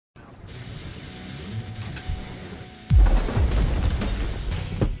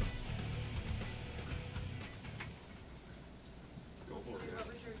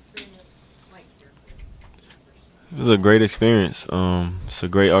was a great experience. It's a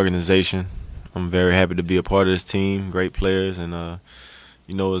great organization. I'm very happy to be a part of this team. Great players, and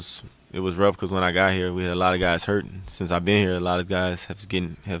it was rough because when I got here, we had a lot of guys hurt. Since I've been here, a lot of guys have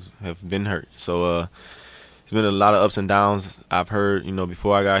been hurt. So it's been a lot of ups and downs. I've heard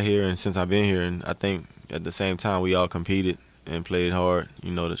before I got here and since I've been here, and I think at the same time we all competed and played hard,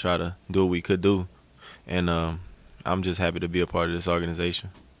 to try to do what we could do, and I'm just happy to be a part of this organization.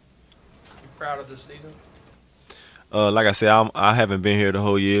 You proud of this season? Like I said, I haven't been here the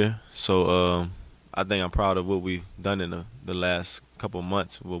whole year, so I think I'm proud of what we've done in the last couple of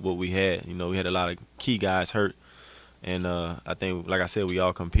months with what we had. We had a lot of key guys hurt, and I think, like I said, we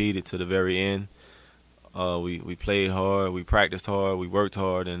all competed to the very end. We played hard, we practiced hard, we worked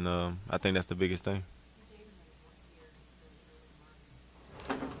hard, and I think that's the biggest thing.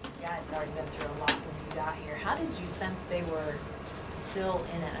 You guys had already been through a lot when you got here. How did you sense they were still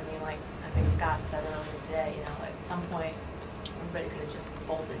in it? I mean, like I think Scott said it earlier today, at some point everybody could have just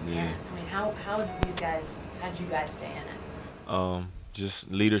folded. Yeah. I mean, how did you guys stay in it? Just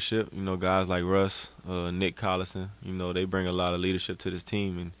leadership, guys like Russ, Nick Collison, they bring a lot of leadership to this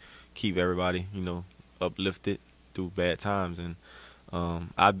team and keep everybody, uplifted through bad times. And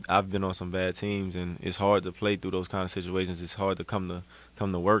I've been on some bad teams, and it's hard to play through those kind of situations. It's hard to come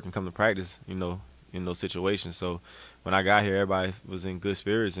to work and come to practice, in those situations. So when I got here, everybody was in good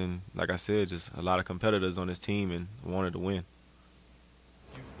spirits, and like I said, just a lot of competitors on this team and wanted to win.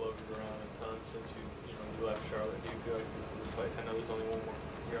 You've floated around a ton since you left Charlotte. Do you feel like this is the place? I know there's only one more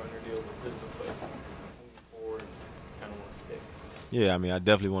year on your deal, but this is the place moving forward, kind of want to stick. Yeah, I mean, I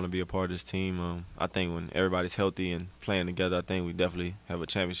definitely want to be a part of this team. I think when everybody's healthy and playing together, I think we definitely have a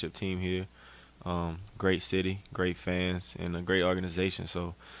championship team here. Great city, great fans, and a great organization.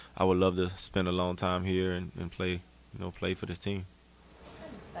 So I would love to spend a long time here and play, play for this team. What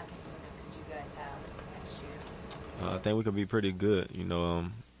kind of second unit could you guys have next year? I think we could be pretty good.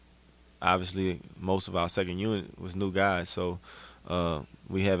 Obviously, most of our second unit was new guys, so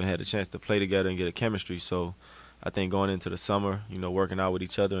we haven't had a chance to play together and get a chemistry. So I think going into the summer, working out with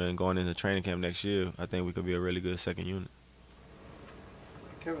each other and going into training camp next year, I think we could be a really good second unit.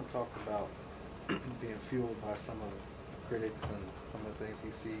 Kevin talked about being fueled by some of the critics and some of the things he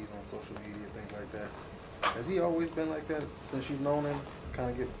sees on social media, things like that. Has he always been like that since you've known him?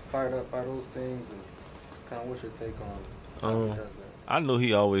 Kind of get fired up by those things, and just kind of what's your take on how he does that? I know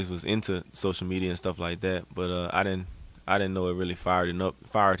he always was into social media and stuff like that, but I didn't know it really fired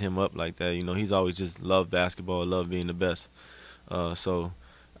him up like that. He's always just loved basketball, loved being the best. So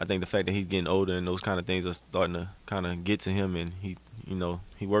I think the fact that he's getting older and those kind of things are starting to kind of get to him, and he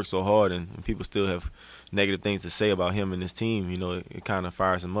works so hard, and people still have negative things to say about him and his team. It kind of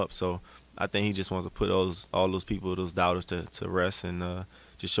fires him up. So I think he just wants to put all those people, those doubters, to rest and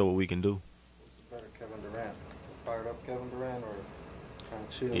just show what we can do. What's better, Kevin Durant? Fired up Kevin Durant, or kind of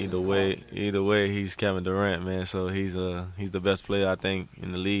chill? Either way, he's Kevin Durant, man. So he's the best player, I think,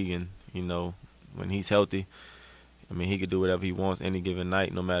 in the league, and when he's healthy, I mean, he could do whatever he wants any given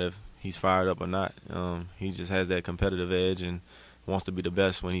night, no matter if he's fired up or not. He just has that competitive edge and wants to be the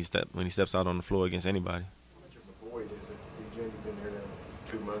best when he steps out on the floor against anybody. How much of a void is it? You've been here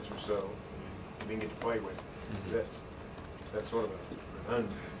now 2 months or so. You didn't get to play with. That's sort of an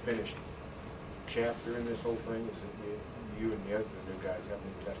unfinished chapter in this whole thing. Is it you and the other new guys haven't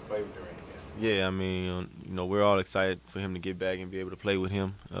even got to play with Durant yet? Yeah, I mean, we're all excited for him to get back and be able to play with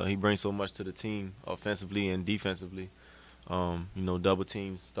him. He brings so much to the team, offensively and defensively. Double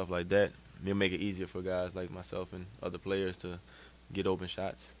teams, stuff like that. It'll make it easier for guys like myself and other players to get open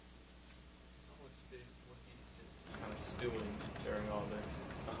shots. What's he just kind of stewing during all this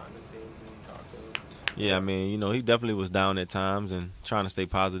behind the scenes when you talk to him? Yeah, I mean, he definitely was down at times and trying to stay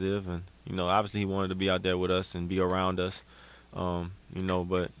positive, and obviously he wanted to be out there with us and be around us,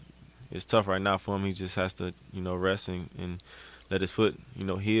 but it's tough right now for him. He just has to, rest and let his foot,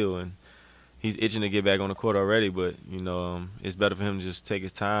 heal, and he's itching to get back on the court already, but it's better for him to just take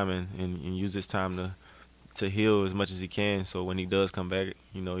his time and use this time to heal as much as he can. So when he does come back,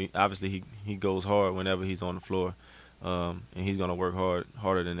 obviously he goes hard whenever he's on the floor, and he's gonna work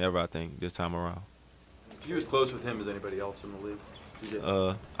harder than ever, I think, this time around. You as close with him as anybody else in the league?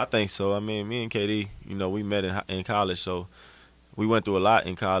 I think so. I mean, me and KD, we met in college, so we went through a lot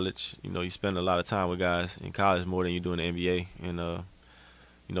in college. You spend a lot of time with guys in college more than you do in the NBA, and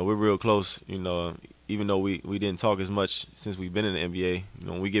we're real close. Even though we didn't talk as much since we've been in the NBA,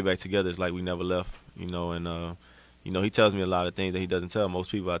 when we get back together, it's like we never left. And he tells me a lot of things that he doesn't tell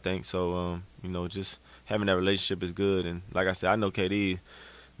most people, I think. So just having that relationship is good. And like I said, I know KD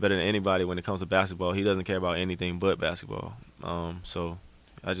better than anybody when it comes to basketball. He doesn't care about anything but basketball. So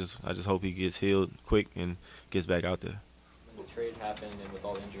I just hope he gets healed quick and gets back out there. When the trade happened and with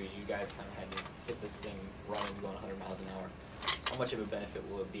all the injuries, you guys kind of had to hit this thing running, going 100 miles an hour. How much of a benefit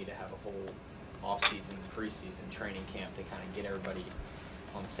will it be to have a whole off-season, preseason, training camp to kind of get everybody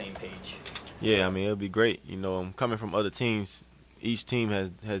on the same page? Yeah, I mean, it'll be great. You know, coming from other teams, each team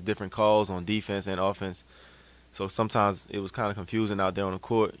has different calls on defense and offense. So sometimes it was kind of confusing out there on the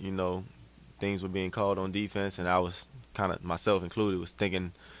court. You know, things were being called on defense, and I was kind of, myself included, was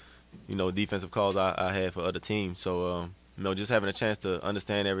thinking, you know, defensive calls I had for other teams. So, you know, just having a chance to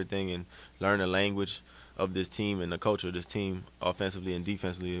understand everything and learn the language of this team and the culture of this team offensively and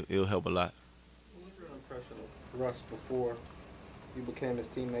defensively, it'll help a lot. What was your impression of Russ before you became his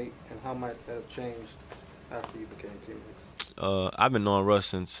teammate, and how might that have changed after you became teammates? I've been knowing Russ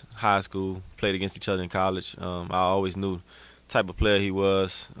since high school, played against each other in college. I always knew the type of player he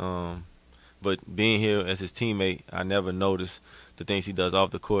was. But being here as his teammate, I never noticed the things he does off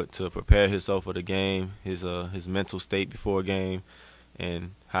the court to prepare himself for the game, his mental state before a game,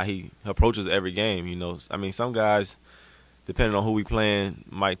 and how he approaches every game. You know, I mean, some guys, depending on who we playing,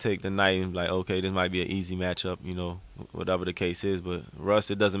 might take the night and be like, okay, this might be an easy matchup, you know, whatever the case is. But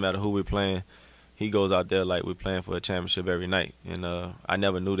Russ, it doesn't matter who we're playing. He goes out there like we're playing for a championship every night. And I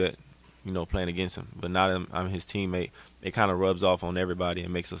never knew that, you know, playing against him. But now that I'm his teammate, it kind of rubs off on everybody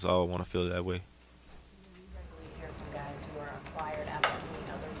and makes us all want to feel that way. You regularly hear from guys who are acquired after being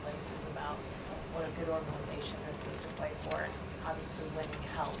other places about what a good organization this is to play for. Obviously winning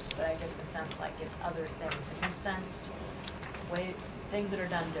helps, but I get the sense like it's other things. Have you sensed things that are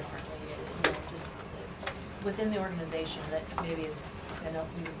done differently, you know, just within the organization that maybe is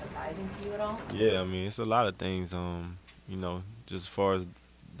even surprising to you at all? Yeah, I mean, it's a lot of things, you know, just as far as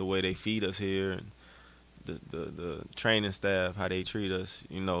the way they feed us here and the training staff, how they treat us,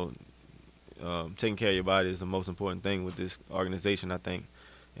 you know, taking care of your body is the most important thing with this organization, I think,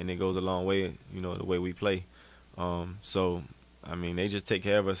 and it goes a long way, you know, the way we play. So, I mean, they just take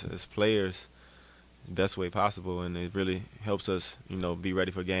care of us as players the best way possible, and it really helps us, you know, be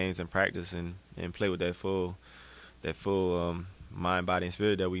ready for games and practice and play with that full mind, body, and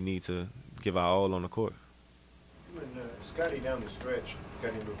spirit that we need to give our all on the court. When Scotty down the stretch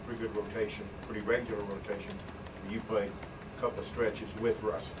got into a pretty good rotation, pretty regular rotation, you played a couple of stretches with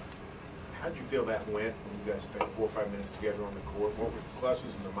Russ. How did you feel that went when you guys spent 4 or 5 minutes together on the court? What were the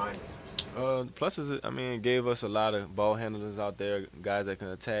pluses and the minuses? Pluses, I mean, it gave us a lot of ball handlers out there, guys that can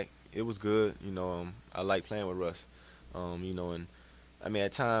attack. It was good, you know. I like playing with Russ, you know, and I mean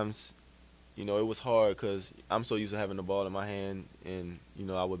at times, you know, it was hard because I'm so used to having the ball in my hand, and you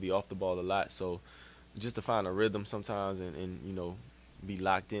know I would be off the ball a lot. So just to find a rhythm sometimes and you know be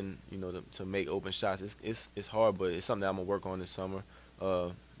locked in, you know, to make open shots, it's hard, but it's something that I'm gonna work on this summer.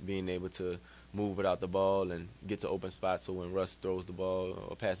 Being able to move without the ball and get to open spots, so when Russ throws the ball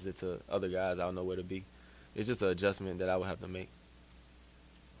or passes it to other guys, I don't know where to be. It's just an adjustment that I would have to make.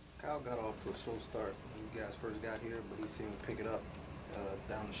 Kyle got off to a slow start when you guys first got here, but he seemed to pick it up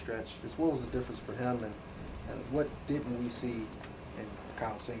down the stretch. Just what was the difference for him, and what didn't we see in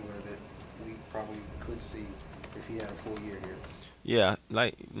Kyle Singler that we probably could see if he had a full year here? Yeah,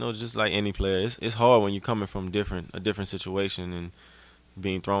 like, you know, just like any player, it's hard when you're coming from a different situation and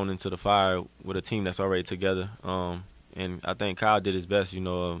being thrown into the fire with a team that's already together. And I think Kyle did his best. You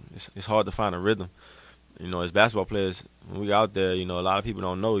know, it's hard to find a rhythm. You know, as basketball players, when we out there, you know, a lot of people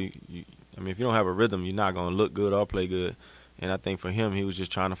don't know. I mean, if you don't have a rhythm, you're not going to look good or play good. And I think for him, he was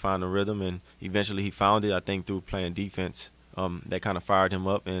just trying to find a rhythm, and eventually he found it, I think, through playing defense. That kind of fired him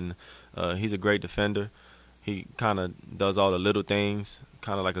up, and he's a great defender. He kind of does all the little things,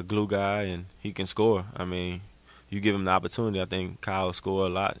 kind of like a glue guy, and he can score. I mean, you give him the opportunity, I think Kyle will score a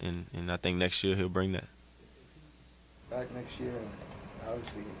lot, and I think next year he'll bring that. Back next year, and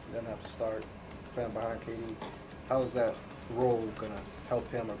obviously he doesn't have to start playing behind KD. How is that role going to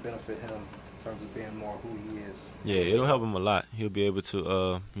help him or benefit him in terms of being more who he is? Yeah, it'll help him a lot. He'll be able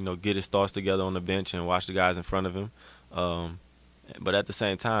to, you know, get his thoughts together on the bench and watch the guys in front of him. But at the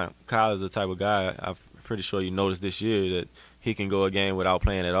same time, Kyle is the type of guy, I'm pretty sure you noticed this year, that he can go a game without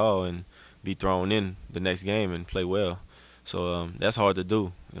playing at all and be thrown in the next game and play well. So that's hard to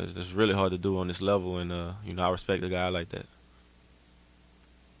do. It's really hard to do on this level, and you know, I respect a guy like that.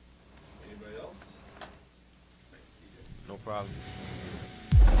 Anybody else? No problem.